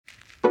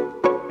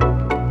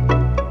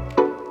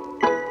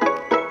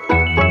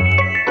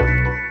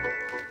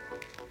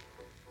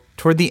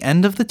Toward the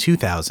end of the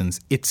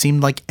 2000s, it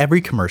seemed like every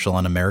commercial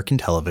on American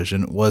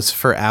television was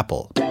for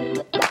Apple. There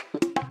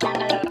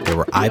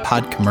were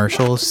iPod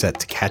commercials set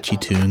to catchy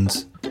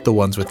tunes, the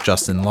ones with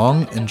Justin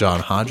Long and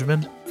John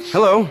Hodgman.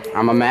 Hello,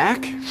 I'm a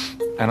Mac.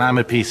 And I'm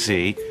a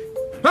PC.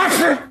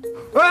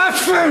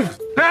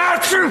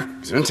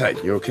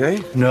 Gesundheit, you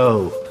okay?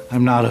 No,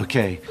 I'm not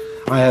okay.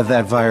 I have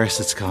that virus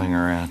that's going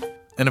around.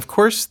 And of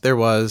course,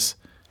 there's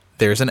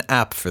an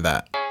app for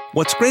that.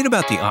 What's great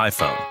about the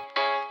iPhone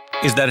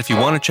is that if you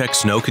want to check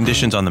snow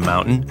conditions on the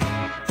mountain,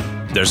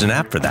 there's an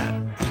app for that.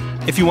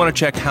 If you want to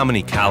check how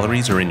many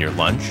calories are in your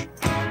lunch,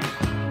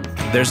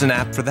 there's an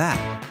app for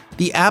that.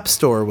 The App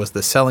Store was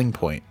the selling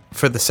point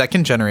for the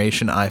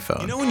second-generation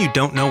iPhone. You know when you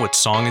don't know what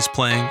song is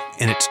playing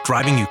and it's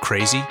driving you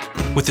crazy?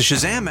 With the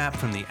Shazam app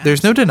from the App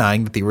There's no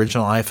denying that the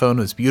original iPhone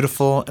was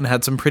beautiful and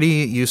had some pretty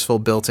useful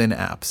built-in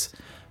apps.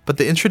 But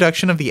the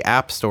introduction of the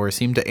App Store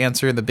seemed to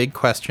answer the big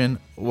question,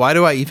 why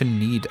do I even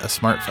need a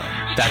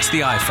smartphone? That's the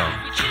iPhone.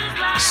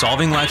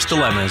 Solving life's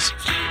dilemmas,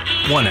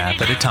 one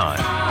app at a time.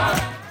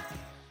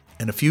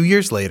 And a few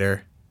years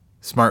later,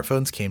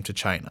 smartphones came to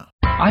China.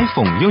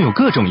 iPhone 拥有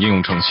各种应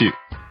用程序。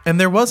 And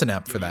there was an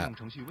app for that.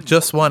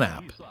 Just one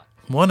app.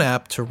 One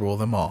app to rule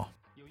them all.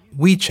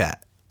 WeChat,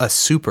 a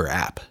super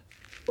app.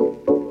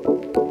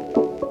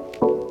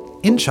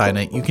 In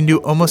China, you can do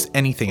almost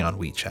anything on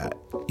WeChat.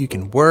 You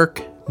can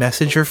work,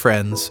 message your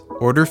friends,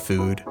 order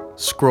food,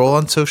 scroll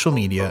on social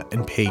media,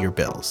 and pay your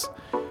bills.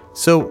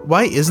 So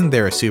why isn't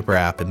there a super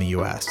app in the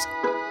US?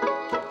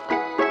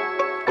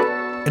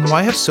 And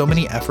why have so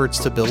many efforts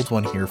to build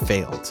one here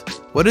failed?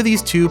 What do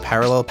these two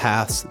parallel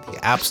paths,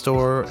 the App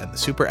Store and the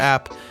Super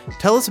App,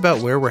 tell us about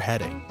where we're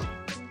heading?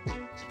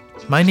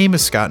 My name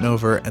is Scott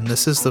Nover, and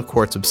this is The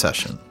Quartz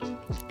Obsession.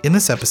 In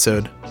this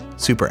episode,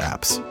 Super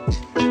Apps.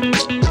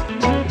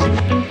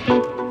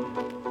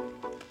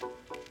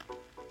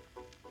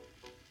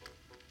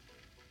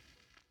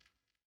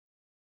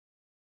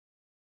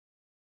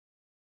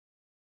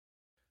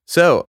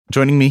 So,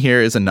 joining me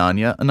here is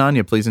Ananya.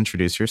 Ananya, please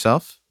introduce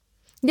yourself.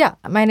 Yeah,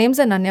 my name's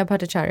Ananya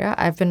Bhattacharya.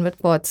 I've been with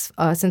Quartz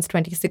since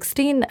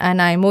 2016,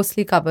 and I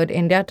mostly covered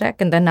India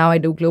tech, and then now I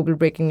do global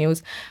breaking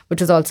news,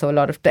 which is also a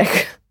lot of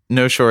tech.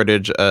 No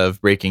shortage of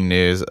breaking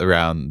news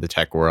around the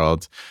tech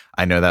world.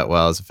 I know that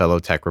well as a fellow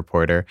tech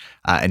reporter,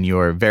 and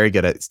you're very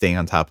good at staying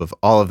on top of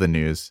all of the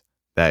news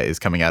that is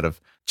coming out of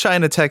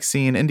China tech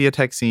scene, India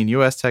tech scene,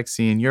 US tech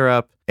scene,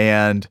 Europe.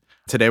 And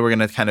today we're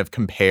going to kind of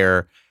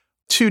compare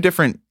two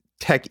different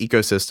tech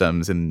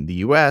ecosystems in the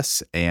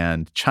US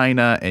and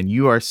China, and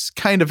you are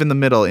kind of in the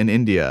middle in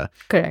India.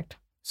 Correct.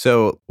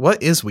 So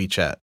what is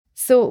WeChat?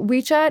 So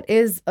WeChat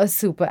is a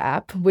super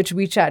app, which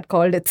WeChat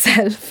called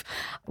itself,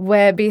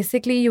 where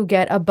basically you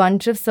get a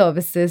bunch of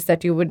services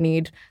that you would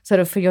need sort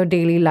of for your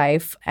daily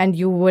life, and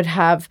you would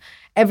have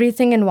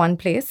everything in one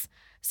place.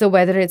 So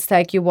whether it's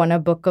like you want to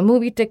book a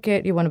movie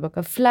ticket, you want to book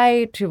a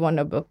flight, you want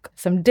to book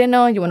some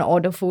dinner, you want to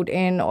order food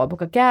in or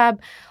book a cab,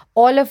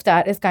 all of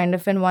that is kind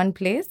of in one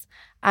place.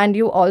 And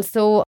you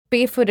also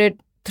pay for it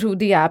through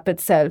the app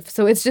itself.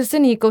 So it's just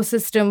an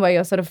ecosystem where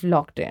you're sort of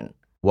locked in.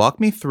 Walk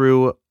me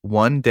through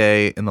one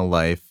day in the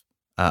life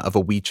of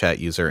a WeChat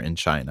user in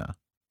China.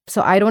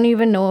 So I don't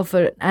even know if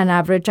an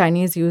average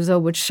Chinese user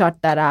would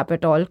shut that app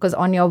at all, because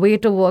on your way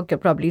to work, you're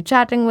probably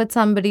chatting with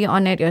somebody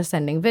on it. You're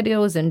sending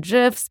videos and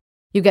GIFs.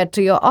 You get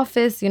to your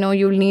office,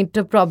 you'll need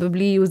to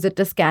probably use it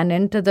to scan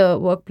into the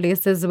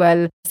workplace as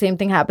well. Same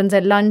thing happens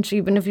at lunch.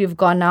 Even if you've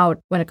gone out,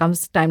 when it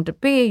comes time to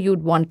pay,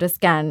 you'd want to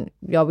scan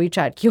your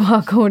WeChat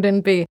QR code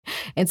and pay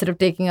instead of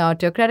taking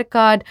out your credit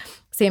card.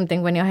 Same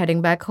thing when you're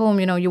heading back home.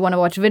 You want to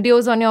watch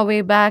videos on your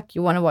way back.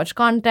 You want to watch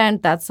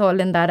content. That's all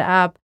in that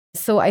app.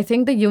 So I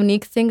think the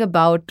unique thing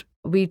about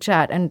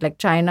WeChat and like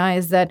China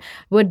is that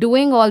we're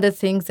doing all the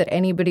things that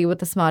anybody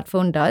with a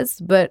smartphone does,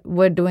 but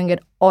we're doing it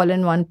all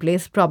in one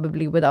place,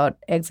 probably without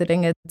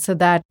exiting it. So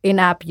that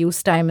in-app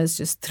use time is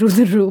just through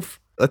the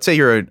roof. Let's say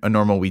you're a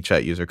normal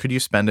WeChat user. Could you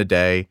spend a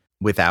day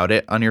without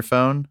it on your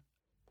phone?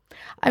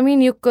 I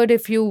mean, you could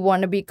if you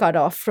want to be cut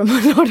off from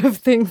a lot of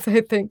things,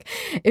 I think.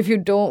 If you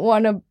don't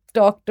want to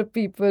talk to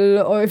people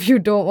or if you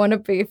don't want to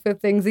pay for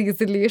things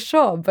easily,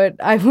 sure, but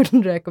I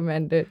wouldn't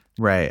recommend it.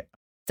 Right.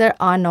 There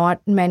are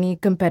not many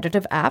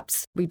competitive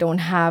apps. We don't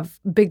have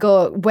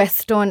bigger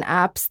Western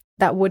apps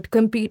that would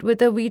compete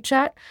with a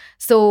WeChat.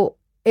 So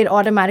it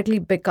automatically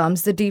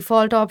becomes the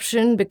default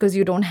option because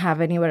you don't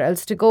have anywhere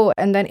else to go.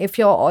 And then if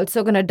you're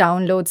also going to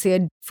download, say,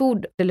 a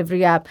food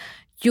delivery app,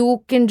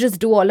 you can just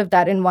do all of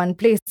that in one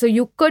place. So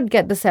you could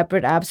get the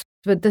separate apps,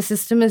 but the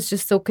system is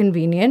just so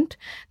convenient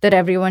that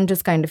everyone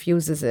just kind of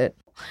uses it.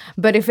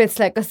 But if it's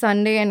like a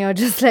Sunday and you're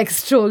just like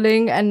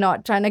strolling and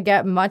not trying to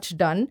get much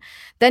done,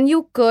 then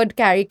you could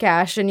carry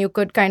cash and you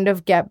could kind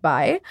of get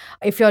by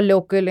if you're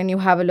local and you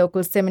have a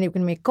local SIM and you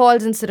can make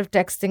calls instead of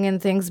texting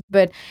and things.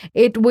 But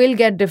it will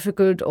get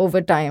difficult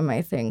over time,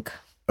 I think.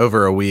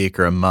 Over a week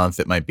or a month,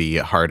 it might be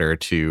harder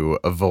to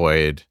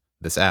avoid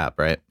this app,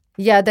 right?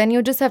 Yeah, then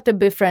you just have to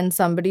befriend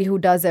somebody who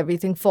does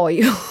everything for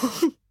you.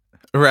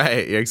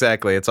 Right,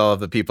 exactly. It's all of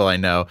the people I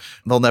know.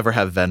 They'll never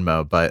have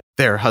Venmo, but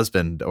their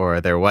husband or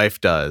their wife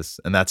does,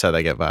 and that's how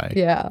they get by.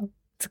 Yeah.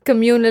 It's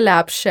communal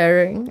app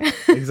sharing.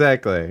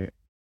 Exactly.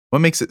 What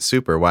makes it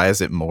super? Why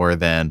is it more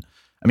than,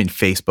 I mean,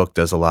 Facebook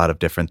does a lot of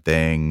different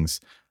things.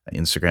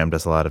 Instagram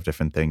does a lot of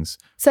different things.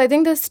 So I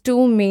think there's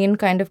two main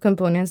kind of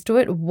components to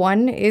it.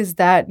 One is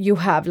that you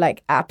have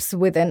like apps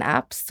within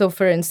apps. So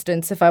for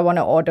instance, if I want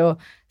to order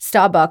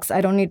Starbucks, I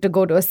don't need to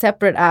go to a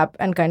separate app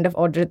and kind of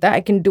order that.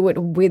 I can do it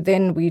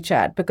within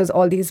WeChat because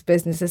all these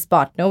businesses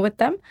partner with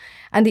them.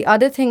 And the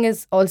other thing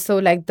is also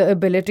like the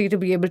ability to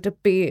be able to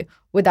pay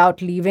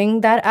without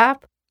leaving that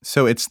app.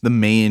 So it's the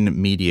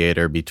main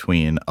mediator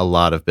between a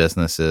lot of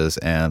businesses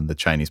and the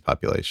Chinese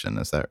population.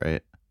 Is that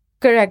right?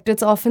 Correct.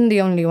 It's often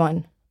the only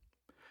one.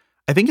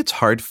 I think it's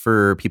hard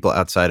for people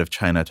outside of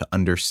China to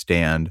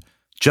understand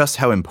just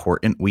how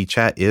important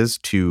WeChat is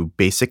to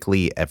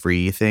basically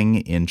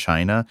everything in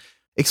China.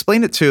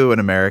 Explain it to an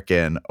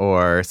American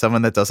or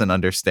someone that doesn't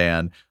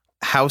understand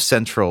how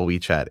central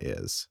WeChat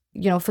is.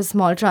 For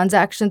small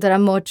transactions, there are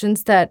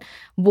merchants that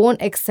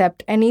won't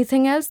accept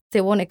anything else. They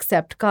won't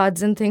accept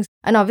cards and things.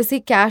 And obviously,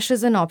 cash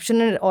is an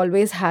option and it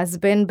always has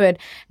been. But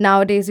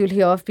nowadays, you'll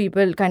hear of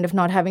people kind of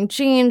not having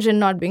change and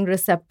not being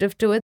receptive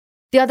to it.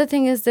 The other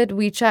thing is that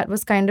WeChat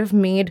was kind of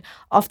made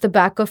off the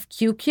back of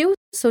QQ.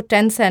 So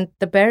Tencent,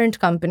 the parent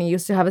company,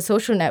 used to have a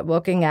social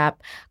networking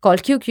app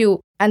called QQ.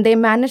 And they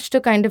managed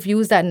to kind of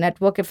use that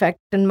network effect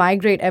and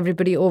migrate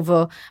everybody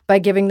over by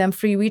giving them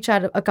free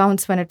WeChat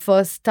accounts when it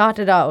first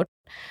started out.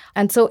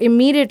 And so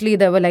immediately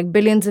there were like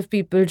billions of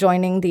people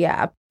joining the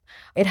app.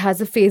 It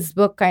has a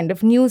Facebook kind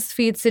of news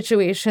feed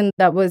situation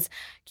that was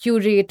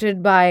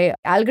curated by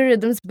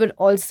algorithms, but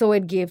also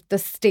it gave the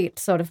state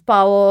sort of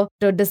power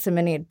to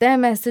disseminate their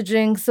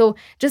messaging. So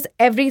just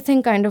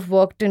everything kind of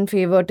worked in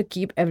favor to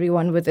keep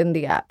everyone within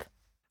the app.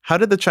 How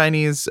did the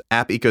Chinese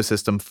app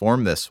ecosystem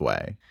form this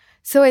way?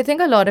 So I think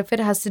a lot of it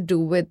has to do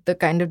with the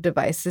kind of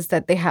devices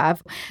that they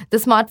have. The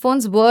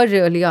smartphones were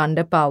really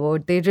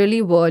underpowered. They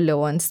really were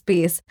low on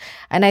space.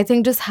 And I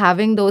think just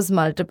having those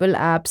multiple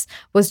apps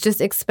was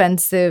just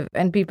expensive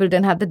and people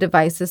didn't have the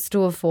devices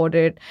to afford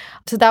it.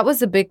 So that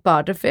was a big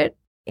part of it.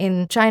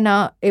 In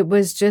China, it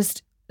was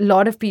just a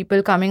lot of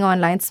people coming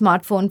online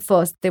smartphone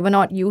first. They were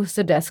not used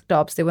to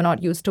desktops. They were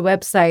not used to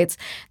websites.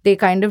 They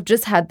kind of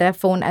just had their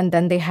phone and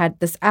then they had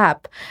this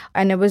app.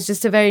 And it was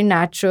just a very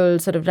natural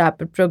sort of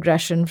rapid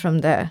progression from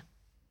there.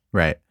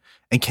 Right.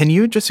 And can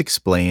you just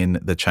explain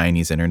the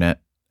Chinese internet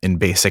in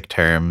basic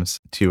terms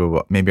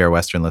to maybe our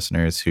Western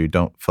listeners who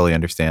don't fully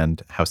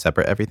understand how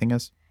separate everything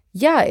is?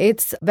 Yeah,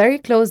 it's very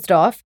closed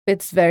off.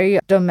 It's very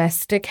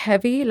domestic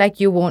heavy. Like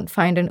you won't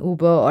find an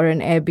Uber or an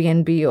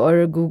Airbnb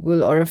or a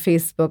Google or a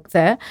Facebook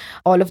there.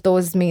 All of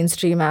those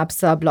mainstream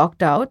apps are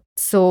blocked out.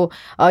 So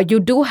you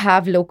do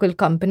have local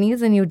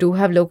companies and you do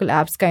have local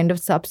apps kind of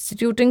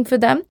substituting for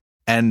them.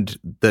 And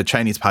the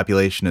Chinese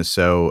population is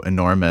so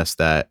enormous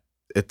that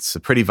it's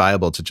pretty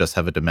viable to just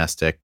have a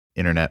domestic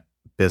internet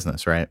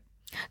business, right?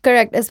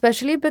 Correct,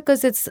 especially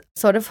because it's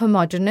sort of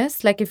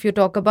homogenous. Like if you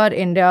talk about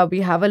India,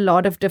 we have a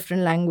lot of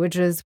different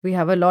languages, we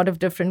have a lot of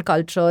different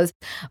cultures,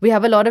 we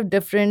have a lot of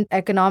different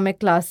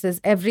economic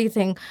classes,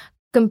 everything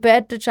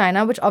compared to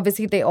China, which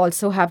obviously they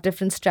also have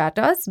different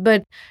stratas,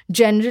 but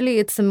generally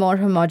it's a more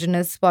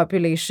homogenous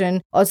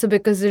population. Also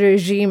because the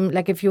regime,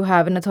 like if you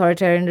have an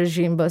authoritarian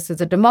regime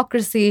versus a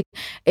democracy,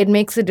 it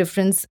makes a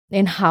difference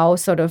in how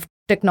sort of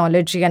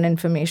technology and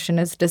information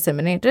is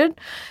disseminated.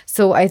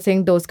 So I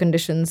think those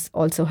conditions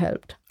also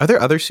helped. Are there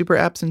other super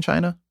apps in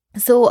China?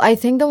 So I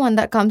think the one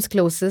that comes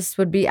closest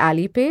would be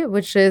Alipay,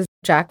 which is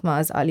Jack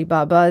Ma's,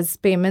 Alibaba's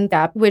payment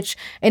app, which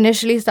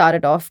initially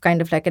started off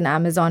kind of like an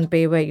Amazon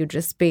Pay where you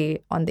just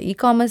pay on the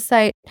e-commerce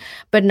site.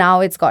 But now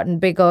it's gotten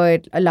bigger.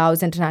 It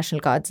allows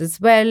international cards as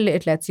well.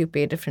 It lets you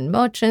pay different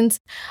merchants,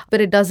 but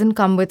it doesn't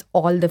come with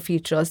all the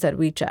features that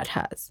WeChat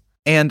has.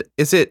 And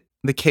is it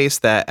the case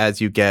that as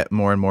you get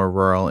more and more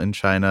rural in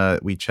China,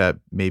 WeChat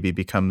maybe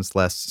becomes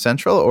less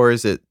central, or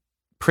is it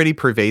pretty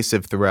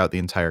pervasive throughout the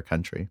entire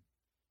country?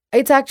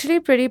 It's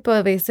actually pretty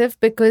pervasive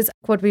because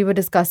what we were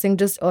discussing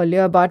just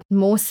earlier about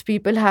most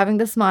people having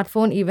the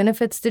smartphone, even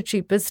if it's the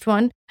cheapest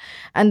one,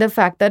 and the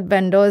fact that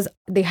vendors,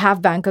 they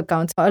have bank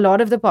accounts. A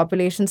lot of the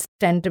populations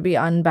tend to be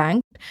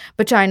unbanked,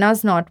 but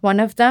China's not one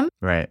of them.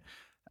 Right.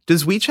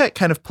 Does WeChat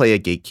kind of play a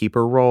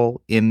gatekeeper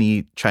role in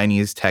the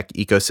Chinese tech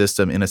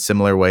ecosystem in a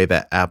similar way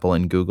that Apple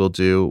and Google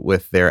do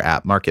with their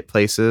app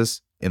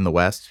marketplaces in the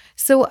West?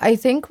 So I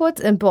think what's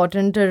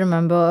important to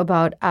remember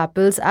about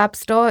Apple's App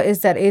Store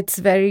is that it's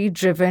very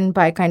driven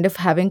by kind of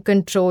having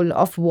control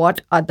of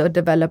what other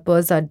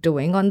developers are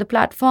doing on the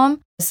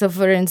platform. So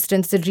for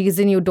instance, the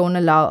reason you don't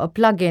allow a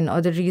plugin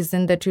or the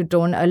reason that you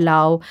don't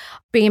allow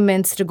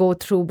payments to go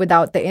through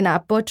without the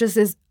in-app purchase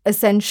is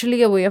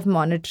essentially a way of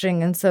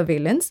monitoring and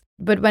surveillance.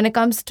 But when it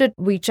comes to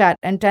WeChat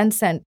and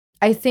Tencent,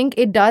 I think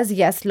it does,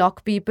 yes,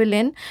 lock people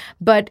in,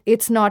 but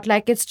it's not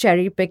like it's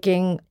cherry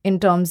picking in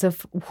terms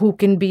of who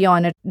can be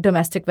on it.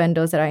 Domestic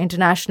vendors, there are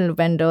international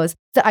vendors.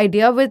 The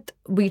idea with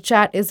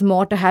WeChat is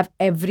more to have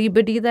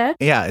everybody there.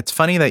 Yeah, it's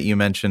funny that you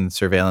mentioned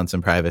surveillance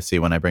and privacy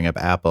when I bring up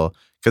Apple,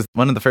 because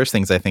one of the first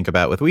things I think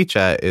about with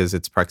WeChat is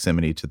its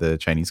proximity to the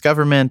Chinese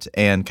government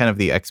and kind of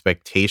the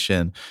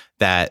expectation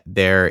that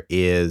there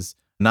is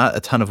not a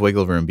ton of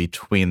wiggle room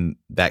between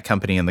that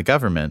company and the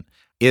government.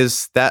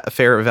 Is that a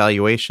fair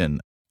evaluation?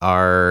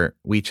 Are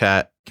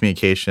WeChat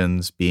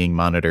communications being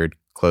monitored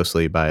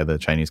closely by the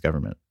Chinese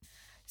government?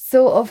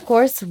 So, of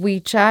course,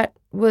 WeChat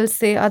will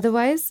say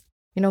otherwise.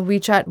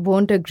 WeChat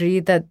won't agree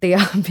that they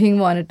are being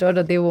monitored,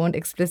 or they won't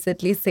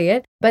explicitly say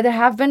it. But there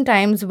have been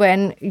times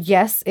when,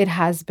 yes, it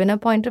has been a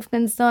point of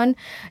concern.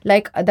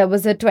 Like there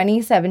was a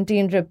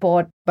 2017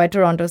 report by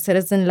Toronto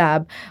Citizen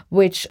Lab,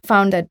 which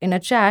found that in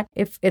a chat,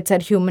 if it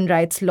said human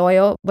rights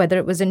lawyer, whether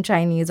it was in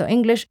Chinese or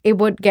English, it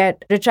would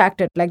get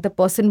retracted. Like the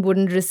person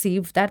wouldn't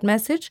receive that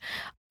message.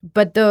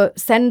 But the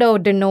sender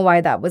didn't know why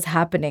that was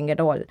happening at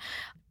all.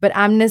 But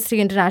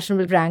Amnesty International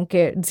will rank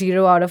it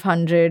 0 out of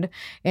 100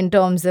 in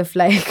terms of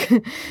like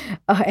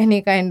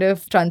any kind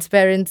of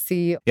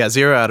transparency. Yeah,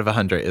 0 out of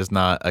 100 is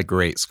not a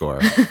great score.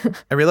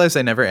 I realized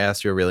I never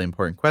asked you a really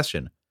important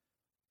question.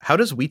 How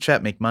does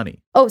WeChat make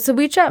money? Oh, so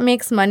WeChat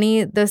makes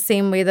money the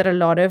same way that a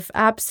lot of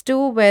apps do,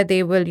 where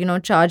they will,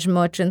 charge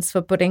merchants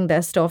for putting their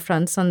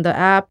storefronts on the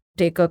app,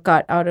 take a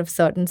cut out of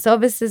certain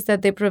services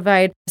that they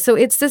provide. So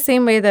it's the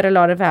same way that a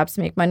lot of apps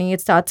make money. It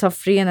starts off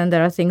free, and then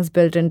there are things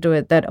built into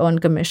it that earn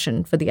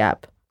commission for the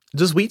app.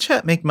 Does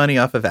WeChat make money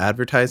off of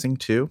advertising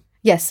too?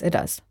 Yes, it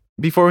does.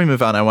 Before we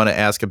move on, I want to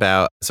ask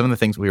about some of the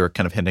things we were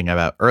kind of hinting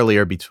about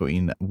earlier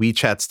between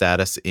WeChat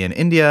status in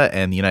India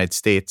and the United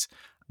States.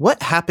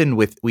 What happened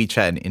with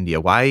WeChat in India?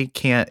 Why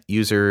can't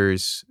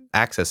users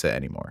access it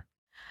anymore?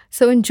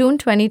 So in June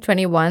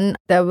 2021,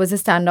 there was a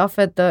standoff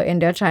at the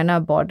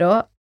India-China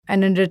border.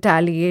 And in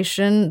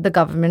retaliation, the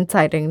government,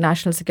 citing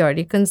national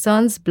security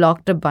concerns,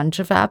 blocked a bunch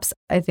of apps,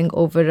 I think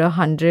over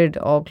 100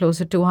 or close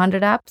to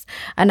 200 apps.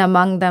 And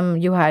among them,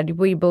 you had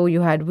Weibo, you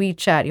had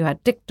WeChat, you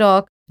had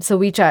TikTok. So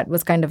WeChat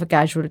was kind of a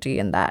casualty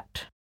in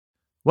that.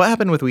 What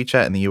happened with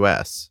WeChat in the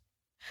US?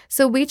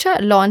 So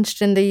WeChat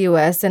launched in the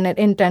US, and it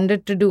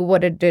intended to do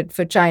what it did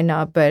for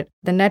China, but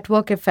the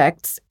network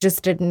effects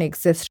just didn't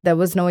exist. There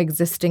was no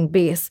existing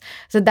base.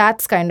 So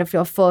that's kind of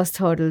your first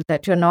hurdle,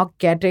 that you're not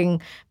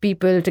getting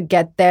people to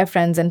get their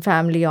friends and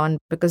family on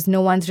because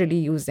no one's really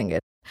using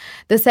it.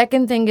 The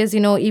second thing is,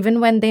 even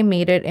when they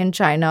made it in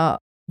China,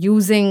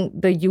 using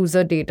the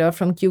user data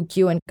from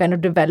QQ and kind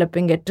of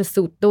developing it to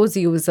suit those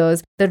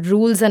users, the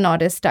rules are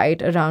not as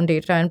tight around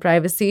data and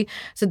privacy.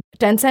 So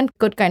Tencent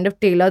could kind of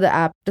tailor the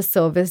app to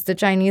service the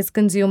Chinese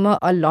consumer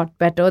a lot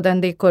better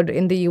than they could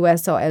in the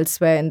US or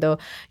elsewhere in the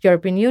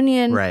European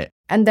Union. Right.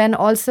 And then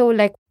also,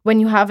 like, when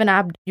you have an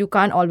app, you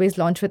can't always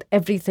launch with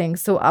everything.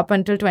 So up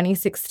until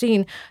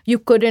 2016, you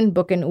couldn't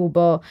book an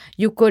Uber,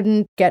 you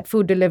couldn't get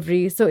food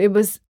delivery. So it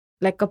was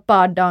like a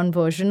pared down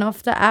version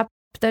of the app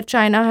that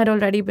China had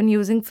already been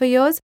using for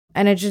years.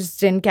 And it just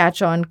didn't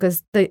catch on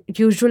because the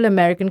usual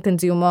American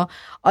consumer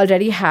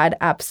already had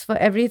apps for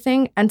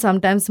everything, and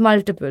sometimes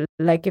multiple.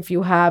 Like if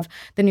you have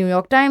the New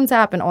York Times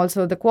app and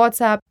also the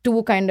Quartz app,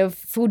 2 kind of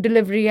food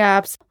delivery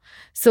apps.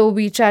 So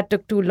WeChat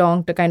took too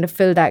long to kind of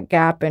fill that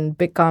gap and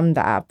become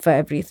the app for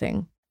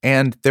everything.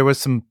 And there was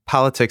some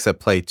politics at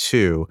play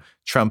too.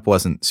 Trump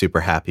wasn't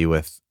super happy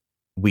with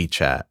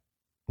WeChat.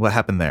 What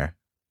happened there?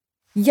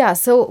 Yeah,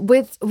 so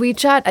with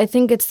WeChat, I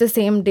think it's the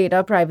same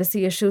data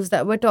privacy issues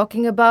that we're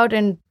talking about,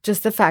 and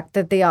just the fact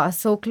that they are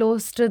so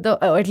close to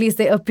or at least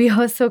they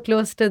appear so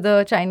close to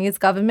the Chinese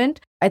government.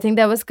 I think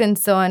there was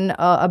concern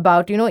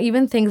about,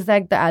 even things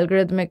like the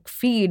algorithmic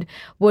feed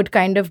would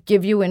kind of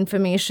give you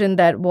information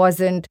that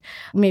wasn't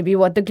maybe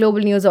what the global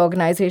news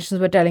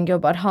organizations were telling you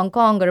about Hong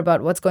Kong or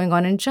about what's going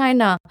on in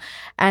China.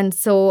 And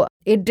so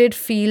it did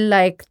feel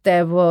like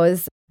there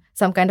was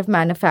some kind of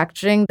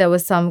manufacturing. There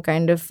was some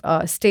kind of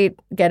state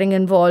getting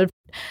involved.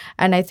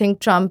 And I think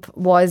Trump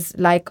was,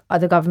 like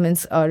other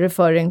governments,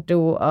 referring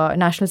to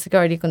national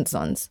security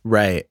concerns.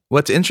 Right.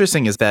 What's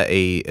interesting is that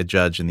a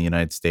judge in the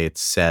United States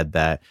said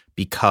that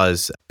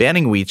because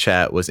banning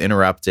WeChat was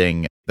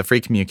interrupting the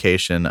free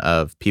communication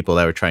of people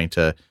that were trying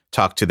to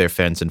talk to their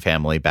friends and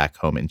family back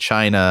home in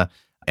China,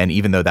 and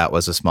even though that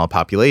was a small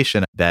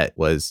population, that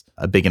was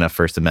a big enough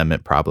First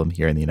Amendment problem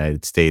here in the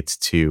United States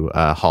to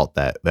halt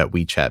that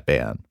WeChat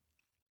ban.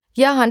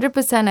 Yeah,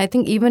 100%. I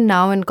think even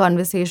now in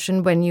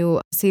conversation, when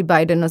you see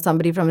Biden or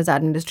somebody from his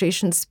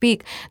administration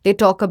speak, they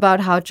talk about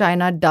how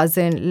China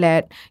doesn't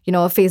let, a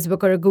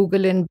Facebook or a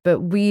Google in, but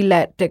we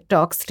let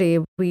TikTok stay,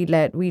 we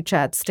let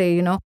WeChat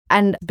stay,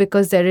 And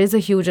because there is a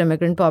huge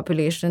immigrant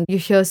population, you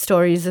hear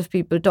stories of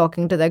people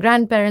talking to their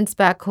grandparents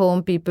back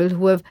home, people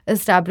who have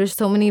established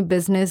so many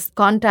business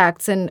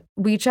contacts. And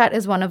WeChat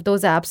is one of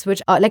those apps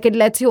which it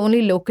lets you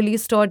only locally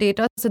store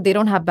data. So they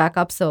don't have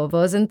backup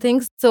servers and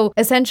things. So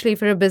essentially,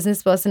 if you're a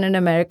business person in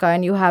America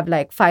and you have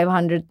like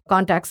 500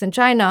 contacts in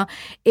China,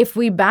 if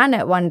we ban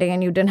it one day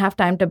and you didn't have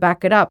time to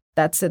back it up,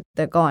 that's it,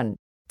 they're gone.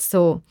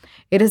 So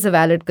it is a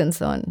valid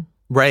concern.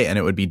 Right. And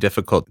it would be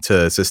difficult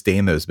to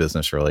sustain those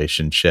business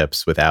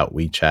relationships without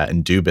WeChat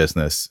and do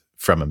business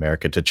from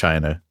America to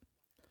China.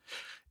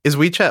 Is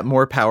WeChat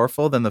more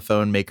powerful than the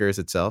phone makers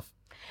itself?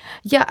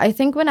 Yeah, I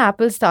think when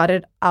Apple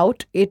started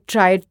out, it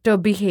tried to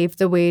behave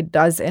the way it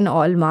does in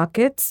all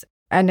markets.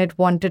 And it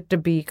wanted to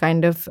be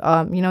kind of,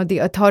 the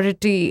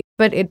authority.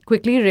 But it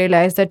quickly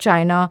realized that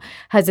China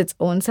has its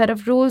own set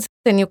of rules.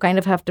 And you kind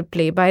of have to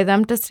play by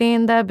them to stay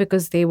in there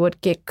because they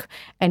would kick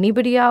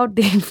anybody out.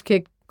 They've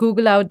kicked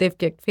Google out, they've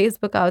kicked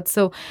Facebook out.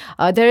 So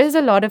there is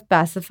a lot of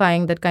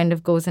pacifying that kind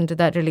of goes into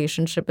that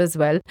relationship as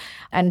well.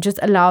 And just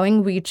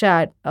allowing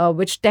WeChat,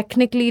 which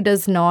technically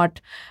does not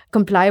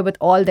comply with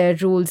all their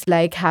rules,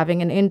 like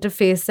having an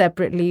interface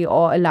separately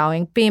or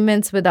allowing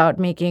payments without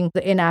making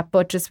the in-app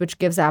purchase, which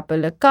gives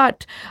Apple a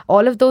cut.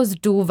 All of those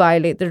do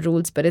violate the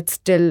rules, but it's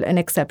still an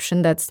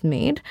exception that's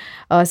made.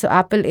 So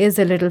Apple is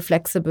a little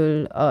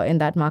flexible in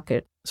that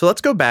market. So let's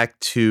go back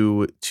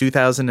to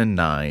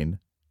 2009.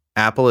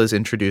 Apple is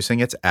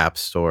introducing its App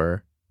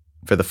Store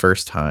for the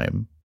first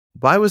time.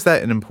 Why was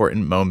that an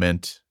important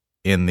moment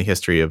in the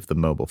history of the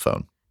mobile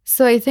phone?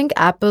 So I think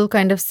Apple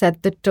kind of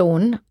set the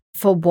tone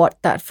for what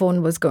that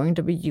phone was going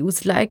to be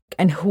used like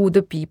and who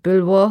the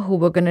people were who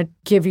were going to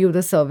give you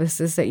the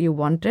services that you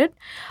wanted.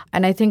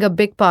 And I think a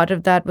big part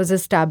of that was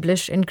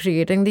established in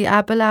creating the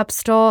Apple App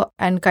Store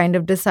and kind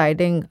of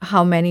deciding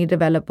how many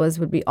developers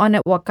would be on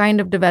it, what kind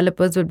of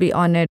developers would be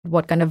on it,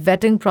 what kind of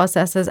vetting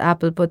processes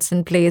Apple puts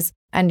in place,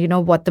 and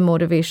what the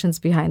motivations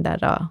behind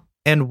that are.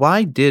 And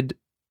why did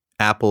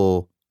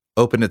Apple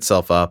open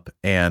itself up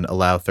and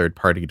allow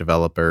third-party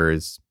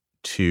developers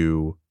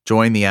to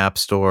join the App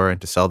Store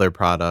and to sell their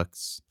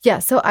products? Yeah,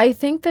 so I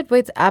think that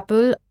with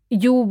Apple,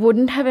 you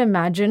wouldn't have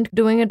imagined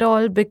doing it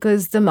all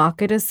because the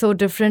market is so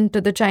different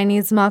to the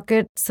Chinese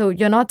market. So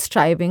you're not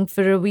striving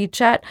for a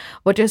WeChat.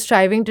 What you're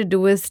striving to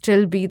do is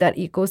still be that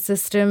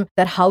ecosystem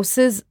that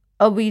houses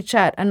a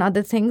WeChat and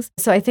other things.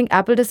 So I think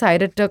Apple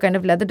decided to kind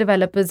of let the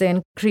developers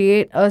in,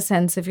 create a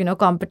sense of,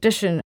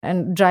 competition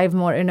and drive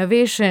more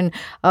innovation,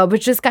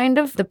 which is kind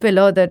of the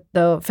pillar that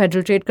the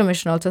Federal Trade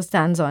Commission also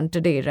stands on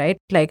today, right?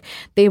 Like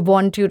they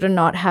want you to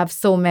not have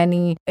so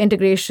many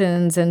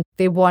integrations and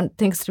they want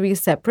things to be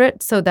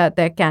separate so that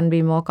there can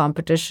be more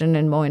competition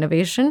and more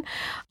innovation.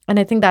 And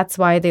I think that's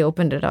why they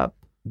opened it up.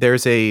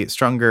 There's a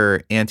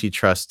stronger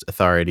antitrust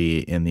authority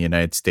in the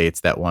United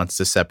States that wants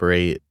to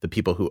separate the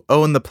people who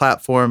own the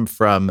platform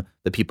from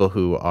the people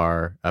who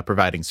are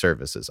providing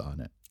services on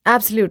it.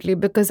 Absolutely,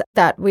 because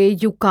that way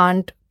you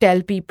can't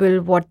tell people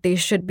what they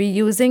should be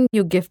using.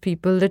 You give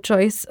people the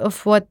choice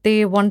of what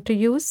they want to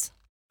use.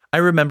 I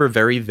remember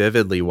very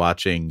vividly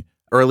watching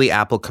early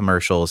Apple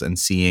commercials and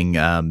seeing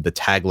the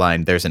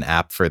tagline, "There's an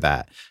app for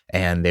that."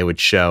 And they would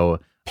show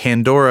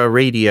Pandora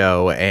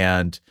Radio,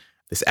 and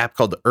this app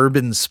called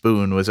Urban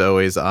Spoon was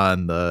always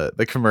on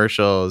the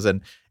commercials.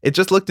 And it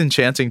just looked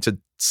enchanting to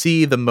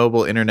see the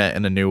mobile internet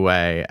in a new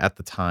way at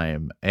the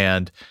time.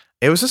 And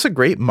it was just a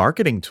great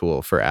marketing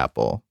tool for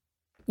Apple.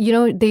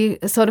 They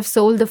sort of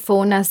sold the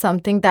phone as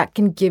something that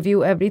can give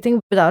you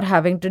everything without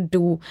having to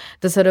do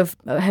the sort of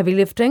heavy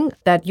lifting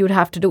that you'd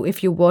have to do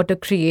if you were to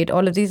create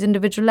all of these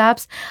individual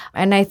apps.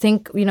 And I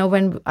think,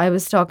 when I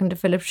was talking to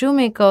Philip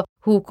Shoemaker,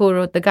 who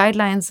co-wrote the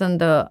guidelines on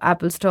the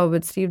Apple Store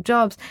with Steve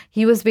Jobs,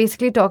 he was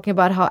basically talking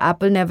about how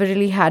Apple never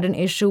really had an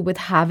issue with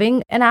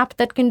having an app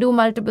that can do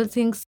multiple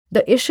things.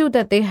 The issue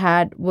that they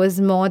had was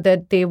more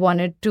that they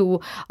wanted to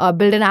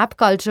build an app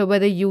culture where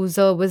the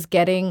user was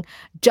getting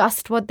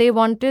just what they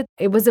wanted.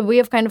 It was a way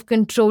of kind of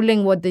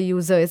controlling what the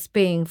user is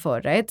paying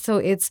for, right? So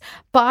it's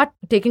part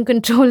taking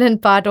control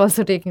and part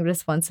also taking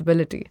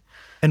responsibility.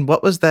 And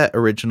what was that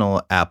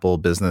original Apple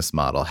business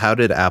model? How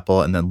did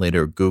Apple and then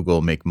later Google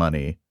make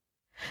money?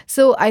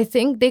 So I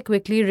think they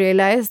quickly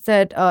realized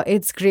that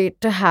it's great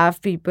to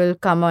have people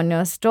come on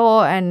your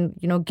store and,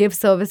 give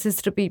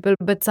services to people,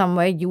 but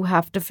somewhere you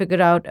have to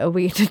figure out a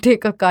way to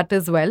take a cut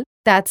as well.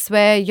 That's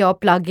where your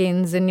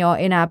plugins and your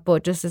in-app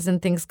purchases and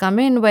things come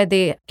in, where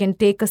they can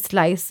take a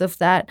slice of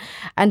that.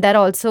 And that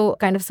also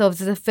kind of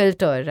serves as a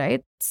filter,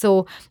 right?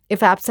 So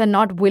if apps are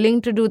not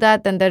willing to do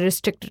that, then they're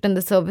restricted in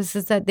the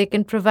services that they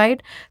can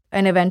provide.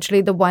 And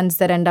eventually the ones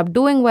that end up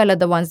doing well are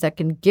the ones that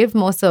can give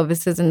more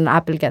services, and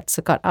Apple gets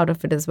a cut out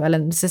of it as well.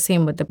 And it's the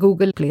same with the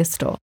Google Play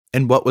Store.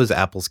 And what was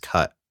Apple's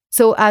cut?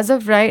 So as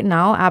of right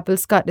now,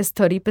 Apple's cut is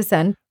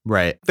 30%.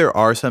 Right. There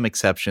are some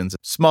exceptions,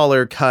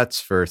 smaller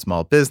cuts for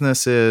small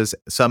businesses.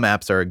 Some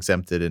apps are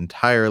exempted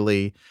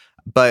entirely.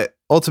 But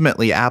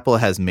ultimately, Apple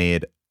has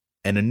made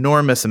an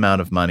enormous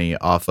amount of money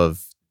off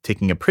of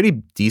taking a pretty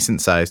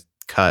decent sized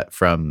cut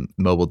from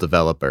mobile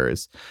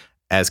developers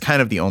as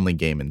kind of the only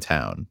game in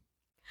town.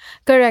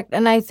 Correct.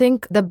 And I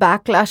think the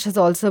backlash has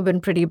also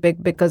been pretty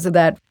big because of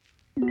that.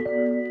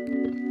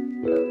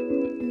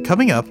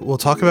 Coming up, we'll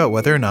talk about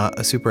whether or not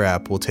a super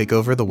app will take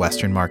over the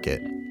Western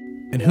market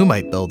and who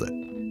might build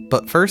it.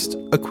 But first,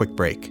 a quick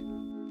break.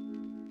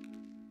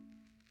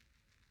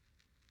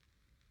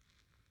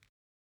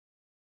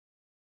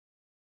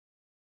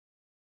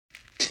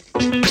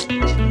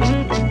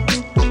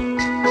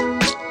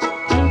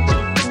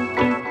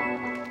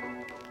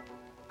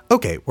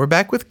 Okay, we're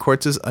back with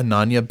Quartz's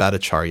Ananya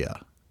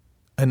Bhattacharya.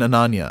 And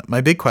Ananya,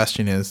 my big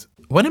question is,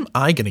 when am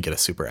I going to get a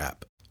super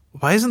app?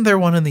 Why isn't there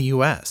one in the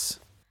US?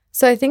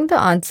 So I think the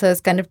answer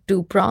is kind of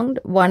two-pronged.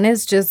 One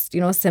is just,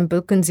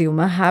 simple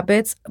consumer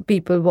habits.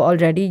 People were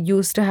already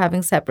used to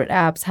having separate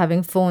apps,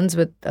 having phones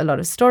with a lot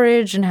of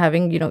storage and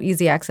having,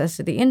 easy access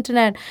to the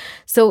internet.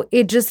 So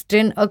it just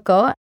didn't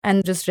occur.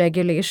 And just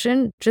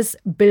regulation, just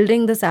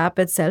building this app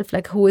itself,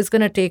 like who is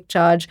going to take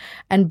charge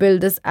and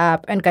build this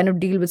app and kind of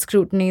deal with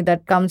scrutiny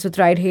that comes with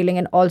ride hailing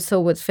and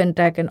also with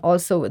fintech and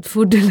also with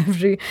food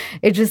delivery.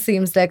 It just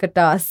seems like a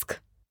task.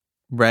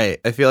 Right.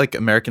 I feel like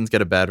Americans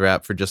get a bad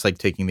rap for just like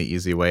taking the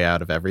easy way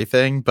out of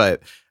everything.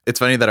 But it's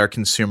funny that our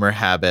consumer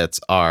habits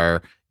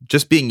are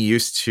just being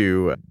used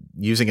to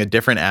using a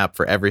different app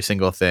for every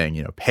single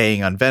thing,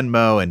 paying on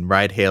Venmo and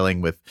ride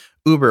hailing with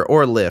Uber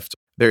or Lyft.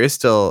 There is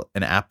still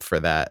an app for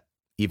that,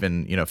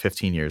 even,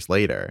 15 years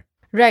later.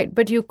 Right.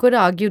 But you could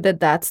argue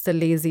that that's the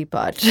lazy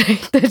part,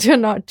 right? That you're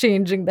not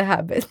changing the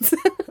habits.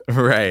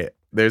 Right.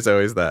 There's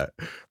always that.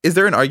 Is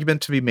there an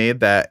argument to be made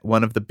that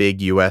one of the big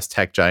US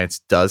tech giants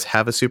does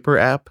have a super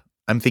app?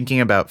 I'm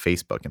thinking about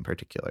Facebook in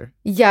particular.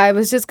 Yeah, I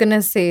was just going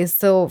to say,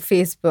 so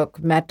Facebook,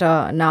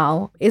 Meta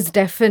now, is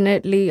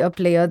definitely a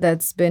player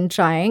that's been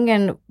trying.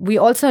 And we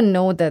also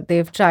know that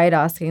they've tried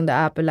asking the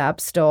Apple App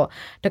Store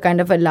to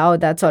kind of allow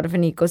that sort of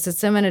an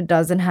ecosystem, and it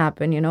doesn't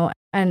happen,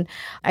 And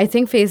I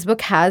think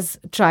Facebook has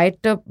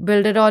tried to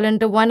build it all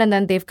into one, and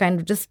then they've kind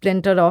of just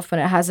splintered off when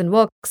it hasn't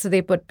worked. So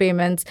they put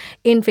payments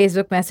in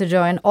Facebook Messenger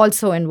and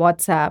also in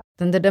WhatsApp.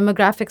 And the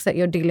demographics that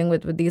you're dealing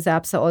with these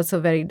apps are also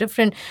very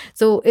different.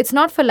 So it's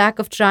not for lack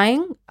of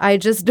trying. I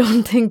just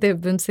don't think they've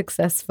been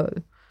successful.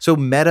 So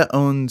Meta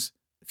owns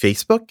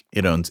Facebook,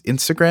 it owns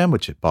Instagram,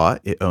 which it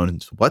bought, it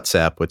owns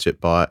WhatsApp, which it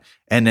bought,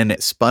 and then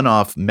it spun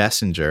off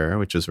Messenger,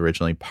 which was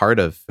originally part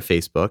of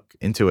Facebook,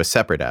 into a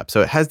separate app.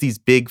 So it has these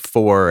big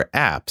four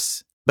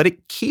apps, but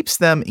it keeps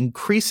them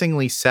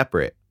increasingly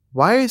separate.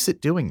 Why is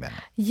it doing that?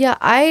 Yeah,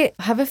 I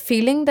have a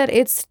feeling that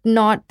it's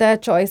not their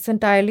choice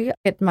entirely.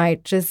 It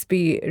might just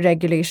be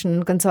regulation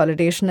and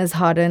consolidation is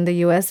harder in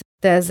the US.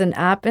 There's an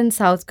app in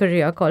South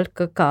Korea called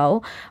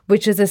Kakao,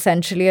 which is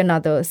essentially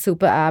another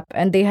super app.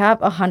 And they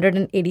have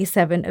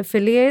 187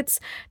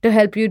 affiliates to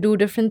help you do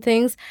different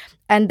things.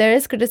 And there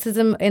is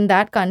criticism in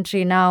that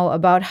country now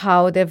about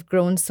how they've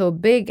grown so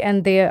big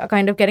and they are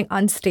kind of getting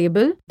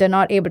unstable. They're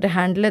not able to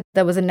handle it.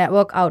 There was a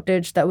network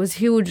outage that was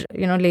huge,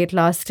 late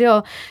last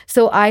year.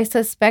 So I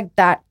suspect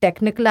that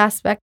technical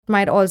aspect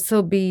might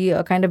also be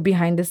a kind of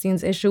behind the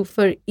scenes issue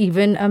for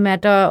even a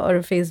Meta or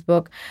a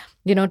Facebook,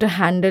 to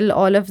handle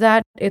all of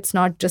that. It's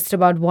not just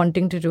about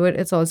wanting to do it.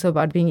 It's also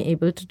about being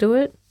able to do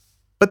it.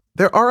 But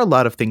there are a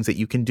lot of things that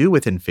you can do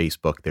within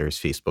Facebook. There's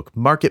Facebook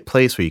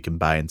Marketplace where you can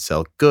buy and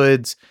sell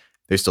goods.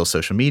 There's still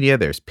social media,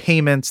 there's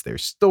payments,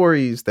 there's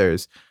stories,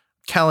 there's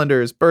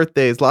calendars,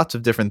 birthdays, lots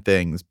of different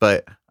things.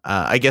 But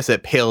I guess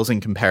it pales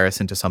in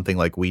comparison to something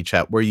like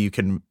WeChat, where you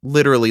can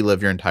literally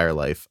live your entire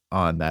life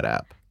on that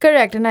app.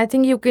 Correct. And I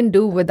think you can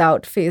do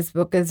without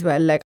Facebook as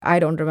well. Like, I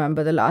don't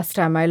remember the last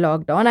time I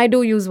logged on. I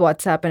do use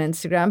WhatsApp and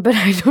Instagram, but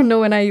I don't know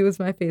when I use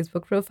my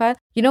Facebook profile.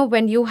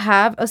 When you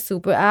have a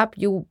super app,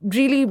 you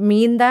really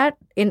mean that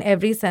in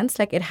every sense.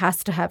 Like, it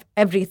has to have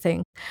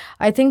everything.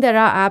 I think there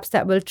are apps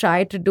that will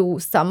try to do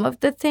some of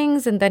the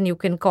things, and then you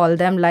can call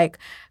them like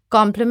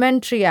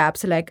complementary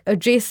apps, like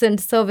adjacent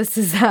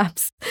services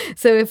apps.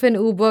 So if an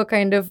Uber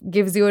kind of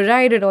gives you a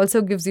ride, it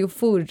also gives you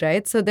food,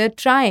 right? So they're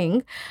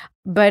trying.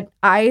 But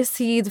I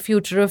see the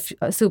future of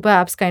super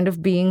apps kind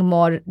of being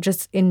more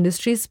just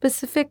industry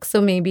specific.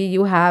 So maybe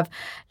you have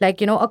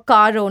like, a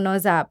car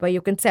owner's app where you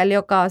can sell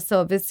your car,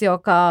 service your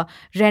car,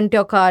 rent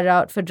your car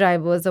out for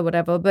drivers or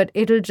whatever. But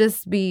it'll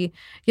just be,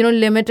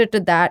 limited to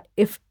that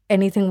if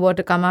anything were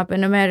to come up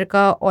in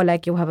America, or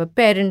like you have a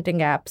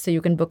parenting app. So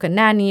you can book a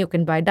nanny, you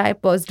can buy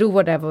diapers, do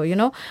whatever,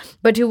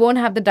 But you won't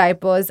have the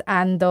diapers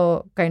and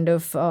the kind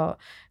of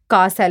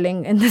car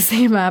selling in the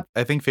same app.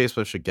 I think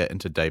Facebook should get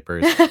into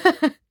diapers.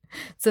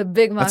 It's a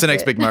big market. That's the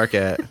next big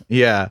market.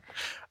 Yeah.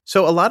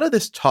 So a lot of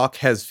this talk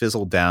has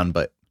fizzled down,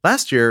 but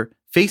last year,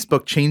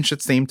 Facebook changed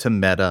its name to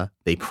Meta.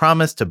 They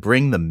promised to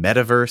bring the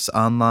metaverse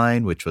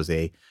online, which was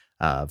a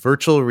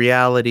virtual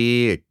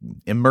reality,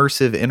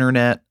 immersive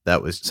internet.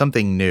 That was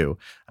something new.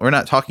 We're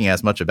not talking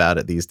as much about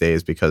it these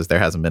days because there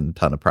hasn't been a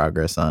ton of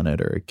progress on it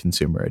or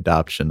consumer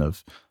adoption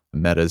of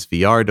Meta's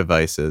VR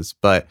devices.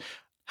 But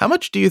how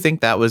much do you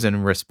think that was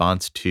in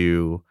response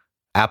to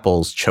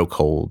Apple's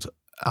chokehold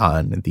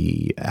on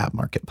the app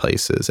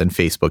marketplaces and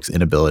Facebook's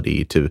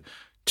inability to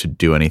to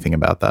do anything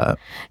about that.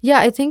 Yeah,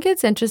 I think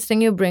it's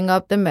interesting you bring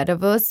up the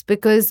metaverse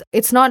because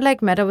it's not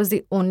like Meta was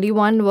the only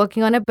one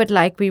working on it, but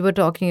like we were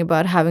talking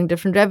about having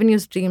different revenue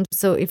streams.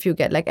 So if you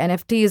get like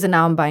NFTs and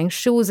now I'm buying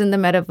shoes in the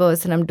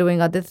metaverse and I'm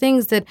doing other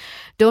things that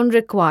don't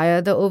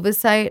require the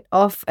oversight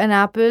of an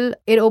Apple,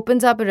 it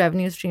opens up a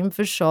revenue stream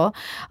for sure.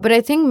 But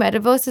I think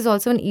metaverse is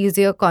also an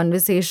easier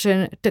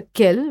conversation to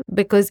kill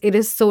because it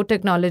is so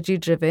technology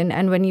driven.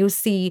 And when you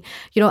see,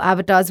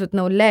 avatars with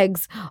no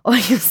legs or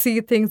you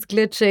see things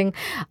glitching,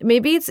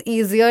 maybe it's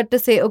easier to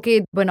say,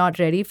 okay, we're not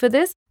ready for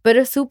this. But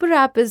a super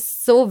app is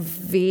so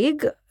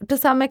vague to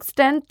some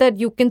extent that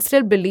you can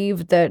still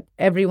believe that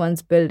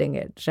everyone's building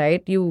it,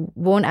 right? You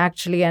won't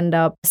actually end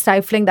up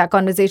stifling that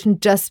conversation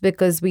just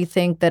because we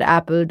think that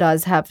Apple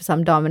does have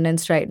some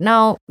dominance right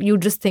now. You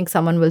just think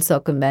someone will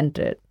circumvent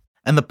it.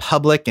 And the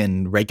public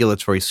and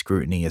regulatory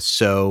scrutiny is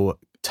so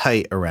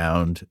tight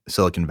around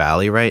Silicon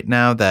Valley right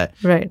now that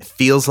it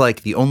feels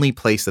like the only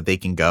place that they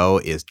can go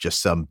is just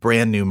some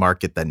brand new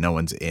market that no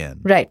one's in.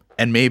 Right.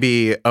 And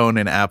maybe own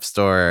an app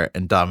store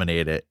and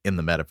dominate it in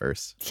the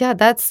metaverse. Yeah,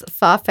 that's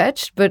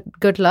far-fetched, but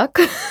good luck.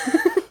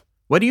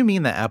 What do you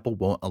mean that Apple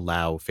won't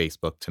allow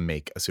Facebook to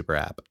make a super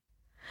app?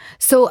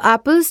 So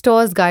Apple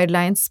Store's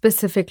guidelines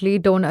specifically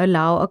don't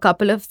allow a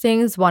couple of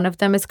things. One of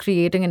them is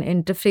creating an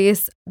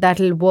interface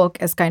that'll work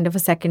as kind of a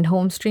second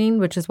home screen,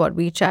 which is what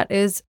WeChat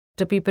is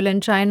to people in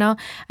China.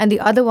 And the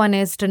other one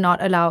is to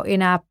not allow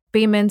in-app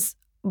payments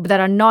that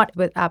are not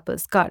with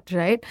Apple's cut,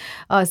 right?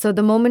 So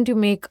the moment you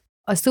make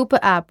a super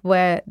app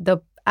where the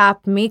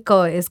app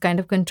maker is kind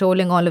of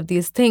controlling all of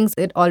these things,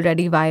 it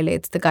already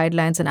violates the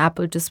guidelines and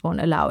Apple just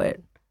won't allow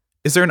it.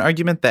 Is there an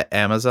argument that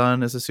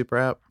Amazon is a super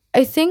app?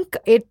 I think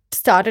it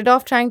started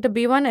off trying to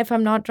be one. If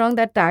I'm not wrong,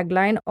 that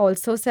tagline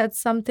also said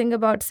something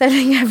about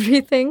selling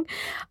everything.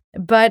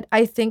 But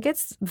I think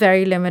it's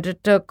very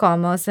limited to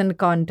commerce and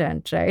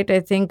content, right? I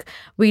think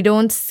we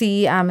don't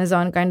see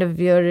Amazon kind of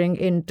veering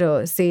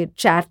into, say,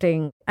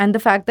 chatting. And the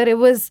fact that it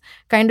was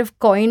kind of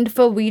coined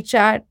for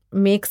WeChat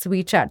makes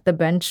WeChat the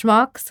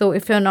benchmark. So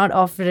if you're not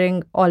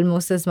offering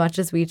almost as much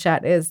as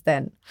WeChat is,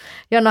 then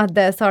you're not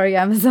there. Sorry,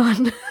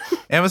 Amazon.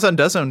 Amazon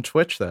does own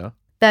Twitch, though.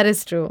 That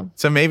is true.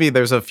 So maybe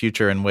there's a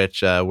future in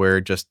which we're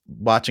just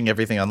watching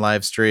everything on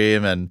live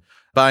stream and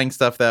buying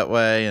stuff that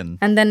way. And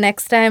then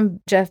next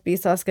time, Jeff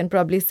Bezos can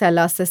probably sell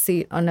us a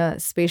seat on a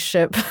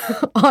spaceship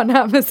on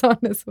Amazon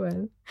as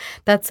well.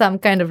 That's some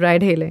kind of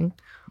ride hailing.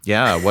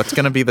 Yeah, what's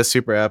going to be the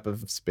super app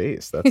of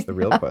space? That's the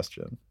real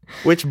question.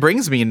 Which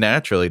brings me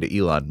naturally to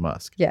Elon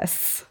Musk.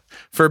 Yes.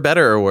 For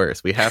better or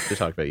worse, we have to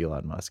talk about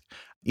Elon Musk.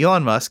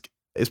 Elon Musk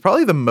is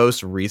probably the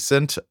most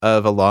recent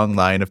of a long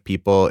line of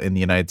people in the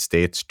United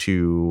States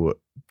to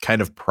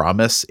kind of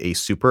promise a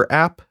super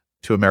app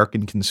to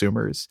American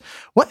consumers.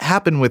 What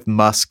happened with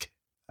Musk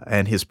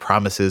and his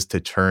promises to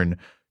turn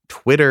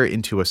Twitter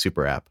into a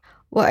super app?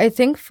 Well, I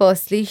think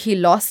firstly, he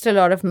lost a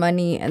lot of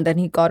money and then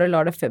he got a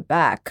lot of it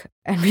back.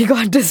 And we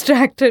got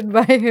distracted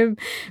by him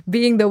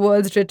being the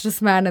world's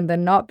richest man and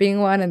then not being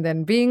one and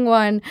then being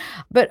one.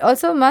 But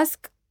also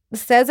Musk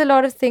says a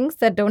lot of things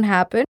that don't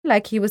happen.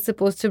 Like he was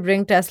supposed to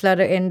bring Tesla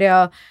to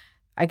India,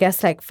 I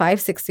guess like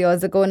 5-6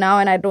 years ago now.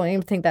 And I don't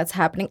even think that's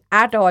happening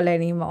at all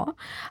anymore.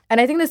 And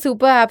I think the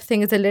super app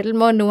thing is a little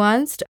more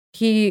nuanced.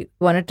 He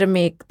wanted to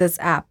make this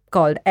app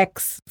called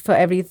X for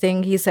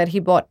everything. He said he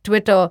bought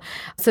Twitter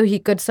so he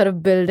could sort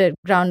of build it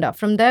ground up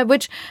from there,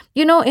 which,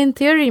 in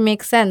theory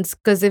makes sense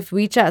because if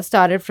WeChat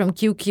started from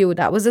QQ,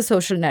 that was a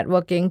social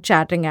networking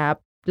chatting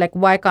app. Like,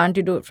 why can't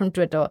you do it from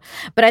Twitter?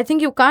 But I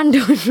think you can't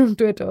do it from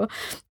Twitter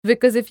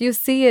because if you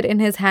see it in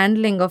his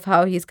handling of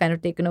how he's kind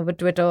of taken over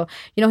Twitter,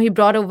 he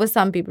brought over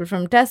some people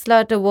from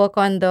Tesla to work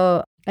on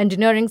the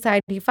engineering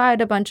side. He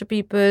fired a bunch of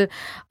people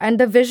and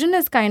the vision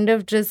is kind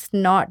of just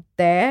not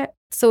there.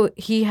 So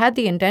he had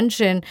the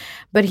intention,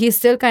 but he's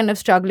still kind of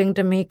struggling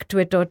to make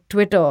Twitter.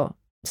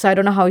 So I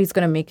don't know how he's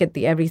going to make it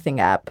the everything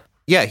app.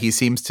 Yeah, he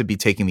seems to be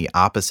taking the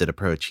opposite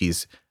approach.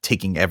 He's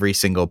taking every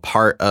single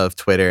part of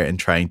Twitter and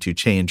trying to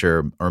change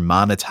or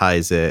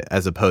monetize it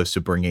as opposed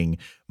to bringing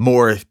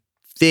more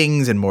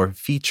things and more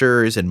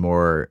features and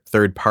more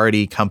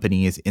third-party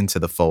companies into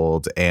the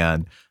fold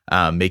and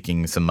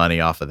making some money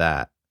off of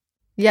that.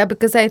 Yeah,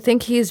 because I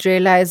think he's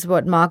realized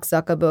what Mark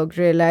Zuckerberg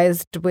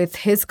realized with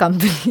his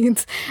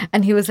companies.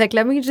 And he was like,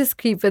 let me just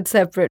keep it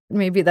separate.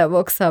 Maybe that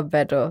works out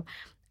better.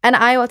 And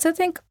I also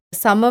think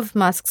some of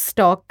Musk's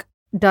stock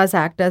does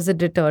act as a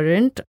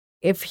deterrent.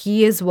 If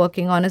he is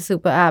working on a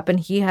super app and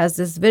he has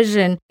this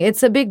vision,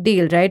 it's a big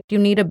deal, right? You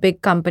need a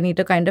big company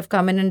to kind of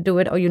come in and do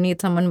it, or you need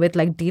someone with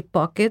like deep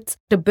pockets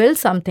to build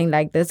something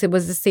like this. It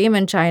was the same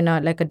in China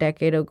like a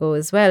decade ago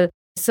as well.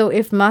 So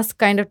if Musk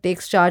kind of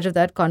takes charge of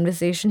that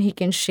conversation, he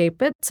can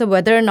shape it. So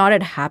whether or not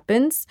it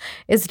happens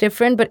is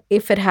different. But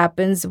if it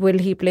happens, will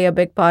he play a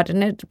big part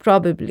in it?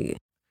 Probably.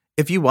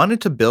 If you wanted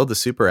to build a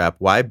super app,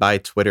 why buy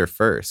Twitter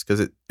first? Because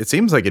it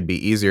seems like it'd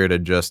be easier to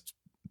just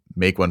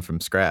make one from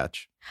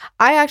scratch.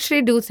 I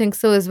actually do think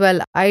so as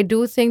well. I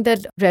do think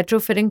that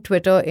retrofitting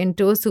Twitter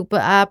into a super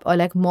app or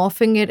like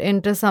morphing it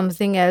into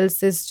something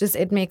else is just,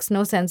 it makes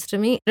no sense to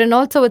me. And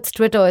also, it's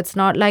Twitter. It's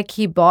not like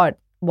he bought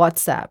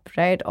WhatsApp,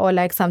 right? Or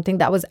like something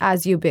that was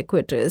as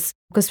ubiquitous,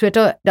 because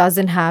Twitter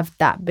doesn't have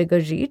that big a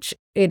reach.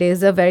 It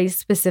is a very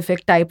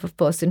specific type of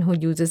person who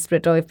uses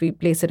Twitter if we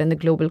place it in the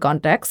global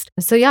context.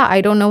 So yeah, I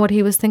don't know what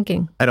he was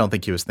thinking. I don't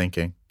think he was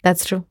thinking.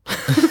 That's true.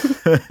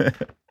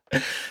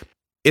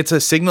 It's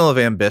a signal of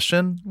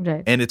ambition.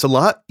 Right. And it's a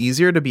lot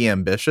easier to be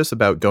ambitious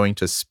about going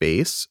to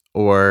space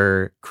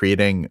or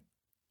creating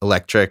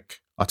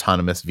electric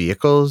autonomous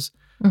vehicles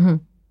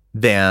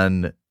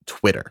than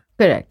Twitter.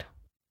 Correct.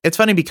 It's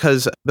funny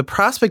because the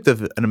prospect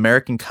of an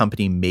American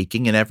company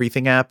making an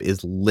everything app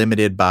is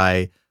limited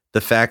by the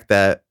fact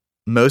that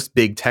most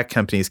big tech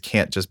companies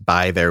can't just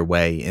buy their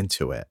way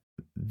into it.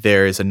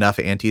 There's enough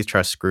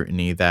antitrust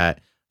scrutiny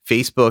that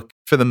Facebook,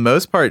 for the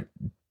most part,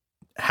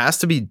 has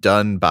to be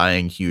done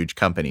buying huge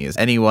companies.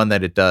 Anyone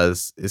that it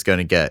does is going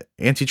to get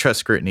antitrust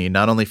scrutiny,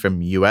 not only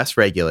from US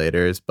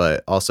regulators,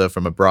 but also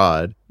from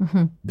abroad.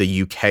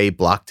 The UK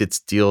blocked its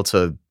deal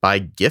to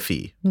buy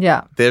Giphy.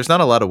 Yeah. There's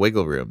not a lot of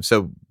wiggle room.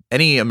 So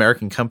any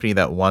American company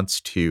that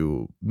wants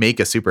to make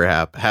a super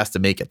app has to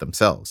make it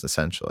themselves,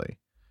 essentially.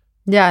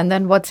 Yeah. And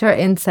then what's your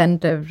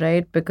incentive,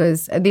 right?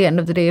 Because at the end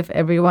of the day, if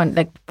everyone,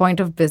 like, the point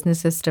of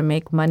business is to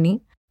make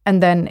money.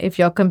 And then if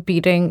you're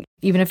competing,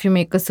 even if you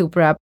make a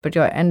super app, but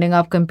you're ending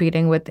up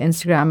competing with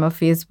Instagram or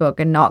Facebook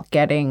and not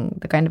getting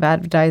the kind of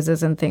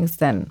advertisers and things,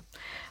 then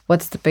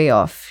what's the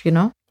payoff, you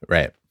know?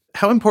 Right.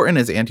 How important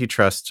is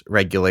antitrust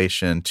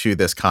regulation to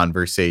this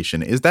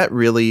conversation? Is that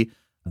really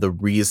the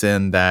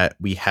reason that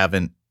we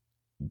haven't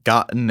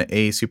gotten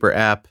a super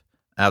app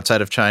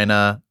outside of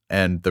China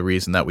and the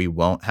reason that we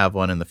won't have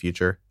one in the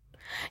future?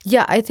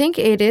 Yeah, I think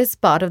it is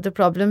part of the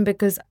problem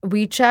because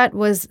WeChat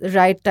was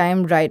right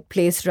time, right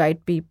place,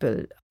 right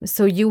people.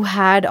 So you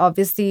had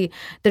obviously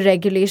the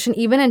regulation,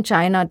 even in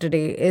China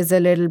today, is a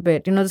little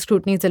bit, the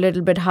scrutiny is a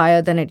little bit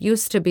higher than it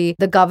used to be.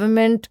 The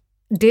government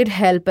did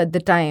help at the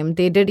time.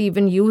 They did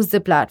even use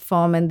the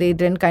platform and they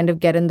didn't kind of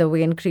get in the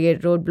way and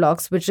create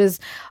roadblocks, which is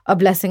a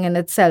blessing in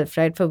itself,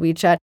 right, for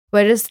WeChat.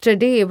 Whereas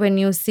today, when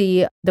you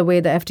see the way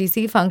the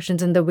FTC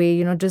functions and the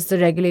way, just the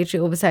regulatory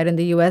oversight in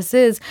the US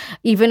is,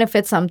 even if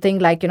it's something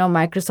like,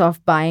 Microsoft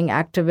buying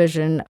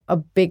Activision, a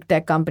big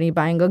tech company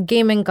buying a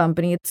gaming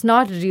company, it's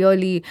not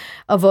really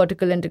a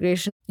vertical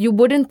integration. You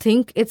wouldn't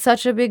think it's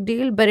such a big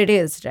deal, but it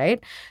is,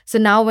 right? So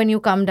now when you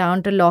come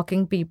down to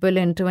locking people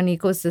into an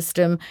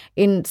ecosystem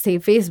in, say,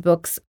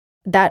 Facebook's,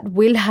 that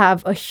will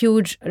have a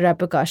huge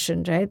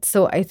repercussion, right?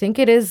 So I think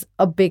it is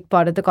a big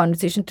part of the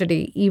conversation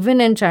today,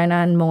 even in China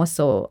and more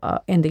so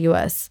in the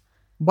US.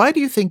 Why do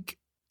you think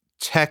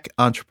tech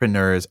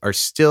entrepreneurs are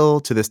still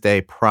to this day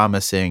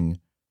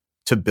promising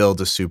to build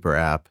a super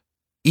app,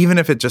 even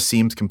if it just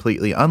seems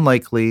completely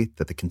unlikely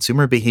that the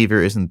consumer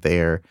behavior isn't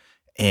there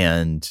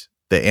and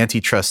the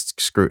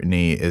antitrust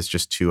scrutiny is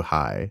just too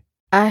high?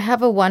 I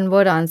have a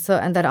one-word answer,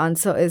 and that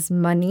answer is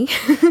money.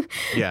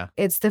 Yeah.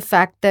 It's the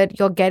fact that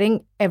you're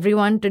getting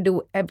everyone to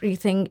do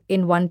everything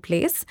in one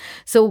place.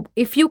 So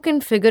if you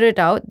can figure it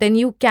out, then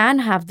you can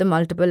have the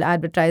multiple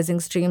advertising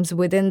streams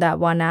within that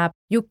one app.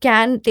 You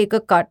can take a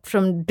cut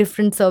from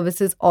different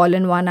services all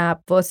in one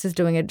app versus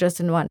doing it just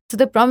in one. So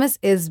the promise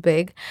is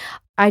big.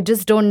 I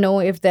just don't know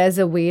if there's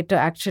a way to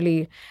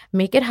actually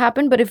make it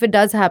happen. But if it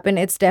does happen,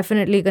 it's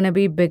definitely going to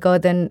be bigger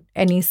than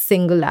any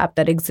single app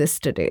that exists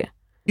today.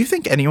 Do you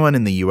think anyone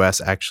in the US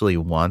actually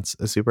wants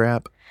a super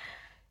app?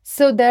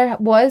 So there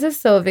was a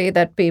survey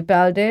that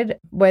PayPal did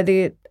where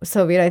they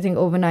surveyed, I think,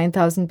 over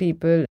 9,000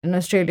 people in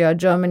Australia,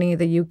 Germany,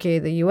 the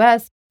UK, the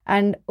US.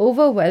 And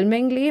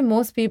overwhelmingly,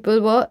 most people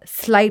were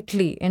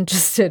slightly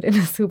interested in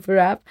a super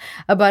app.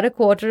 About a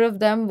quarter of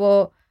them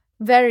were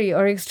very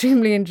or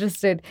extremely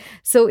interested.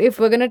 So if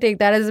we're going to take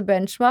that as a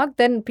benchmark,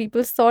 then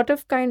people sort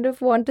of kind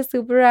of want a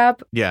super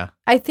app. Yeah.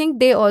 I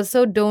think they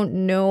also don't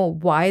know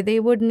why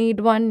they would need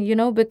one,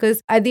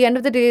 because at the end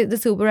of the day, the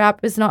super app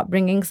is not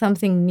bringing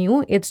something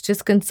new. It's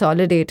just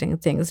consolidating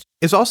things.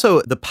 Is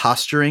also the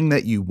posturing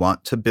that you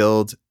want to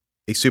build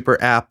a super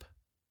app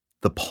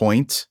the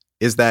point?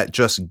 Is that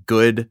just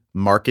good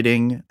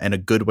marketing and a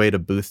good way to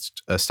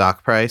boost a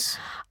stock price?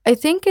 I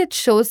think it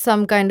shows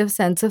some kind of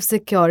sense of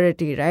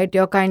security, right?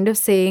 You're kind of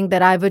saying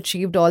that I've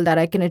achieved all that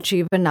I can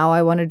achieve and now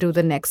I want to do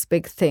the next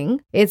big thing.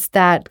 It's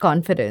that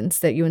confidence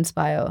that you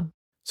inspire.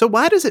 So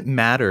why does it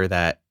matter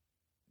that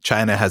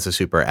China has a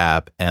super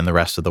app and the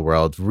rest of the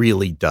world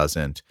really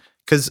doesn't?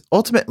 Because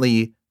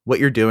ultimately, what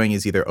you're doing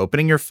is either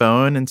opening your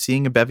phone and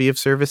seeing a bevy of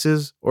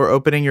services or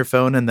opening your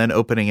phone and then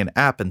opening an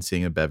app and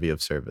seeing a bevy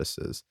of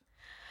services.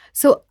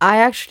 So I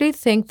actually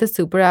think the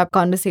super app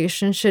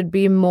conversation should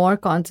be more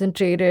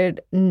concentrated,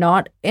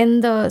 not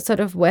in the sort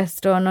of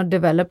Western or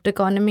developed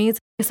economies,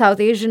 South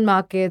Asian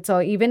markets,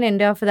 or even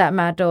India for that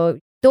matter.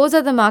 those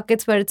are the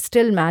markets where it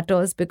still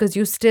matters because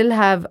you still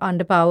have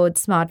underpowered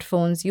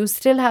smartphones. You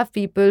still have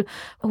people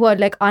who are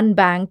like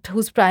unbanked,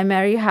 whose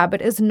primary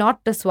habit is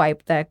not to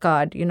swipe their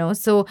card,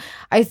 So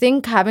I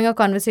think having a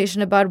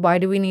conversation about why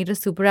do we need a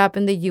super app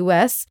in the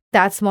US,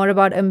 that's more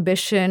about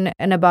ambition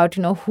and about,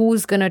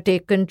 who's going to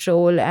take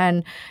control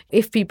and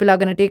if people are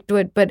going to take to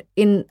it. But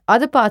in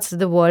other parts of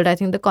the world, I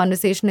think the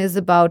conversation is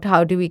about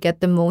how do we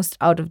get the most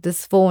out of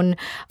this phone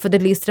for the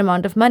least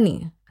amount of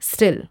money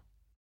still.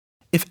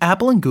 If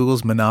Apple and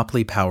Google's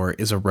monopoly power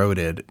is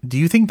eroded, do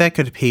you think that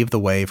could pave the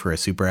way for a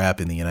super app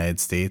in the United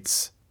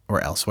States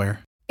or elsewhere?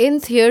 In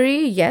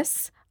theory,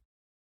 yes.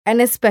 And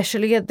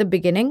especially at the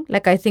beginning,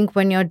 like I think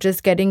when you're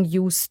just getting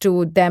used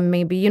to them,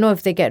 maybe,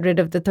 if they get rid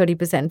of the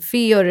 30%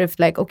 fee or if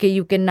like, okay,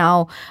 you can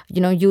now,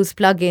 use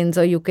plugins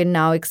or you can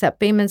now accept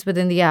payments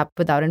within the app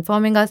without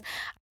informing us.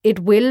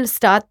 It will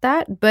start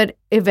that, but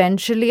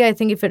eventually I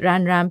think if it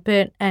ran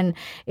rampant and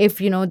if,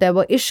 there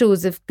were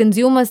issues, if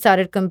consumers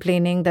started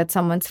complaining that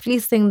someone's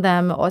fleecing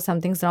them or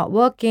something's not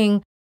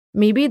working,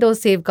 maybe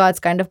those safeguards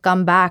kind of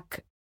come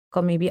back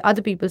or maybe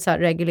other people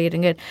start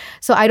regulating it.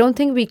 So I don't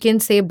think we can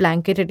say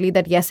blanketedly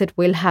that yes, it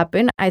will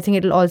happen. I think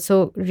it'll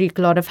also wreak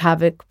a lot of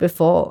havoc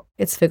before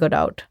it's figured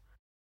out.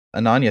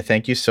 Ananya,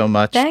 thank you so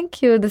much.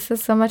 Thank you. This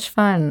is so much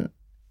fun.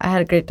 I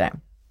had a great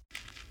time.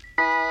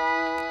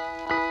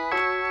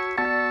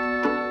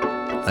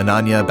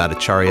 Ananya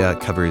Bhattacharya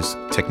covers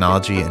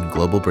technology and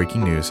global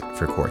breaking news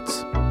for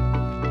Quartz.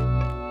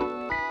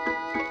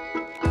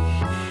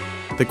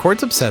 The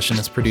Quartz Obsession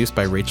is produced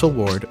by Rachel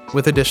Ward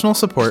with additional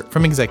support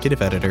from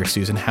executive editor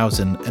Susan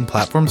Housen and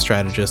platform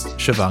strategist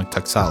Shivang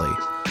Taksali.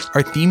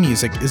 Our theme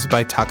music is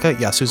by Taka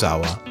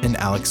Yasuzawa and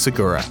Alex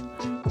Segura.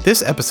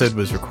 This episode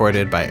was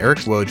recorded by Eric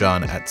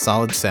Wojon at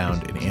Solid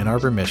Sound in Ann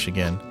Arbor,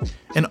 Michigan,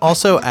 and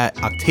also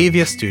at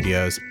Octavia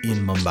Studios in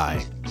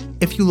Mumbai.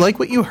 If you like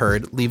what you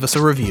heard, leave us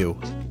a review.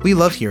 We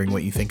love hearing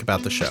what you think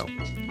about the show.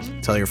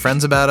 Tell your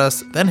friends about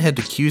us, then head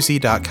to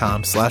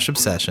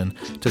qz.com/obsession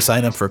to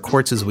sign up for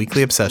Quartz's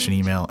weekly obsession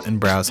email and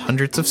browse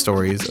hundreds of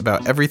stories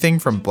about everything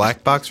from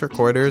black box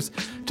recorders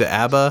to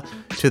ABBA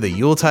to the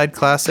Yuletide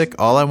classic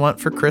All I Want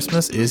for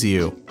Christmas Is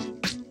You.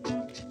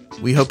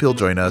 We hope you'll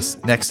join us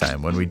next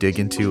time when we dig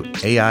into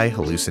AI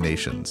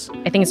hallucinations.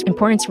 I think it's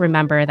important to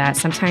remember that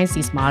sometimes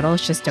these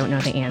models just don't know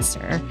the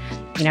answer.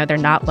 They're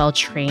not well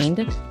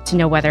trained to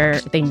know whether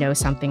they know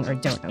something or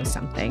don't know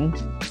something.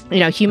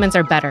 Humans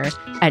are better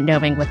at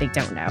knowing what they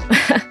don't know.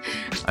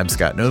 I'm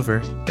Scott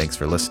Nover. Thanks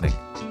for listening.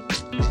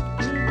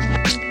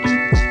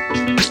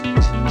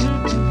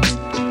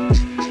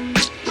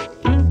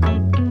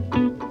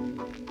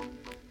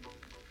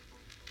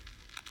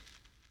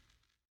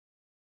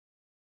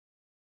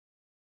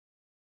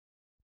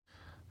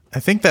 I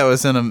think that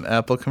was in an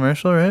Apple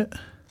commercial, right?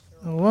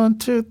 1,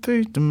 2,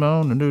 3,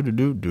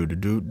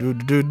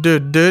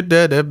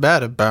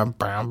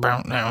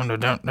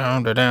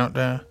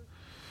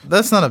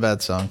 That's not a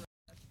bad song.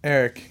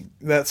 Eric,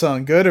 that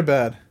song, good or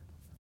bad?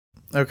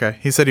 Okay,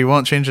 he said he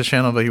won't change the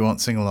channel, but he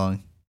won't sing along.